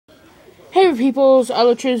Hey peoples,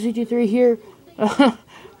 Electricity3 here.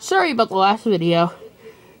 Sorry about the last video.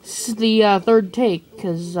 This is the third take,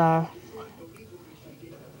 because,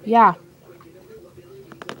 yeah.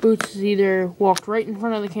 Boots either walked right in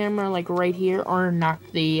front of the camera, like right here, or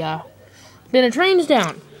knocked the, bin of trains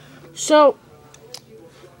down. So,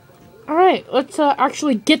 alright, let's,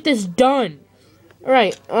 actually get this done.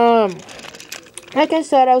 Alright, like I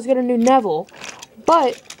said, I was gonna do Neville,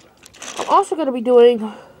 but I'm also gonna be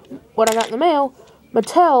doing what I got in the mail.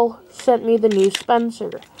 Mattel sent me the new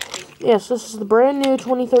Spencer. Yes, this is the brand new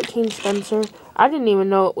 2013 Spencer. I didn't even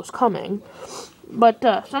know it was coming. But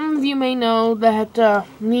some of you may know that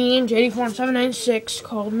me and JD4796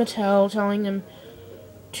 called Mattel telling them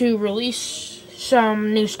to release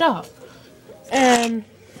some new stuff. And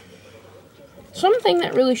something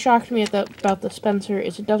that really shocked me about the Spencer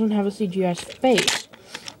is it doesn't have a CGI face,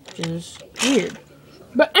 which is weird.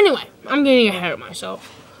 But anyway, I'm getting ahead of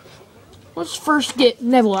myself. Let's first get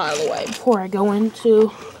Neville out of the way before I go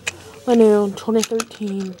into the new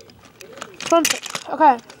 2013 Spencer.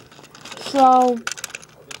 Okay, so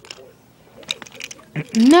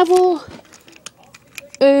Neville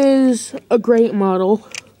is a great model.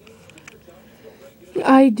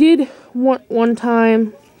 I did one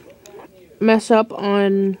time mess up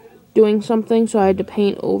on doing something, so I had to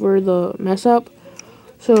paint over the mess up.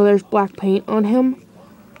 So there's black paint on him.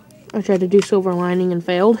 I tried to do silver lining and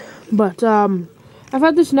failed. But, I've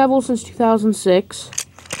had this Neville since 2006.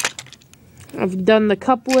 I've done the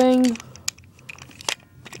coupling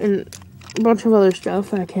and a bunch of other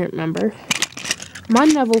stuff I can't remember. My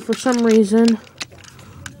Neville, for some reason,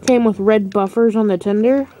 came with red buffers on the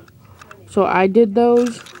tender. So I did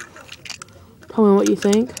those. Tell me what you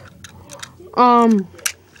think.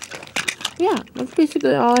 Yeah, that's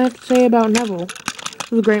basically all I have to say about Neville.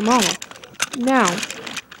 It was a great model. Now,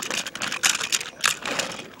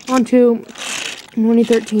 on to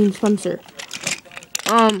 2013 Spencer.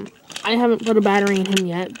 I haven't put a battery in him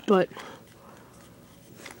yet, but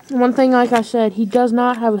one thing, like I said, he does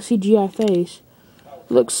not have a CGI face.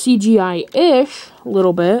 It looks CGI-ish a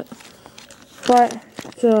little bit, but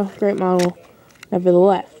it's a great model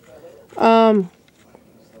nevertheless. I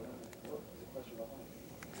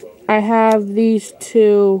have these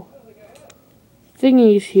two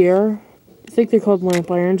thingies here. I think they're called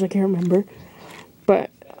lamp irons, I can't remember. But,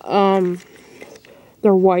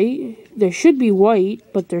 they're white. They should be white,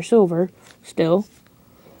 but they're silver still.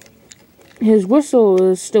 His whistle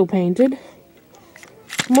is still painted.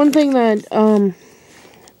 One thing that,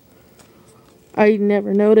 I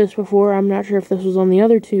never noticed before, I'm not sure if this was on the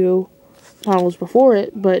other two models before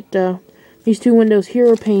it, but, these two windows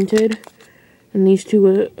here are painted, and these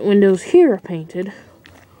two windows here are painted.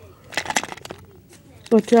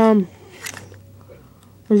 But,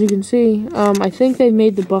 as you can see, I think they've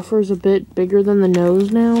made the buffers a bit bigger than the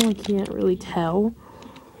nose now. I can't really tell.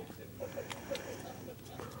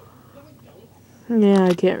 Yeah,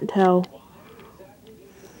 I can't tell.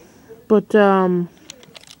 But, so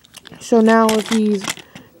now if he's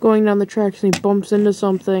going down the tracks and he bumps into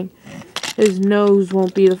something, his nose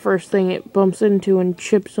won't be the first thing it bumps into and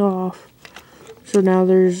chips off. So now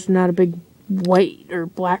there's not a big white or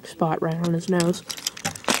black spot right on his nose.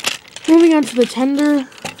 Moving on to the tender,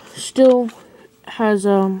 still has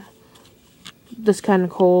this kind of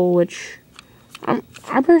coal, which I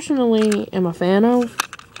personally am a fan of.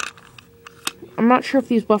 I'm not sure if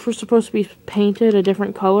these buffers are supposed to be painted a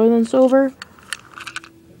different color than silver.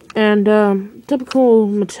 And typical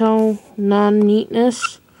Mattel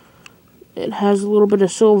non-neatness, it has a little bit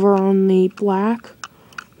of silver on the black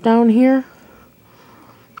down here.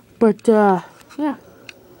 But yeah,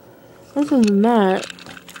 other than that,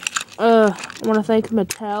 I want to thank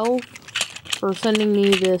Mattel for sending me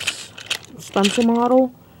this Spencer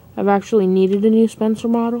model. I've actually needed a new Spencer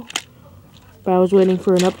model, but I was waiting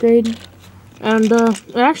for an upgrade. And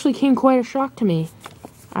it actually came quite a shock to me.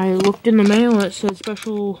 I looked in the mail and it said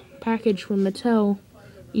special package from Mattel,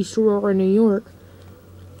 East Aurora, New York.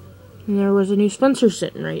 And there was a new Spencer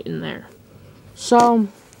sitting right in there. So,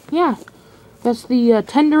 yeah. That's the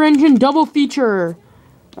tender engine double feature.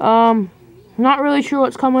 Not really sure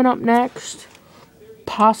what's coming up next.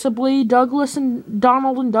 Possibly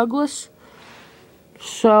Donald and Douglas.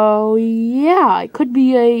 So, yeah, it could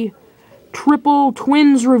be a triple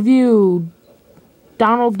twins review.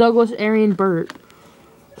 Donald, Douglas, Arian, Bert.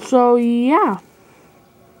 So, yeah.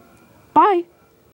 Bye.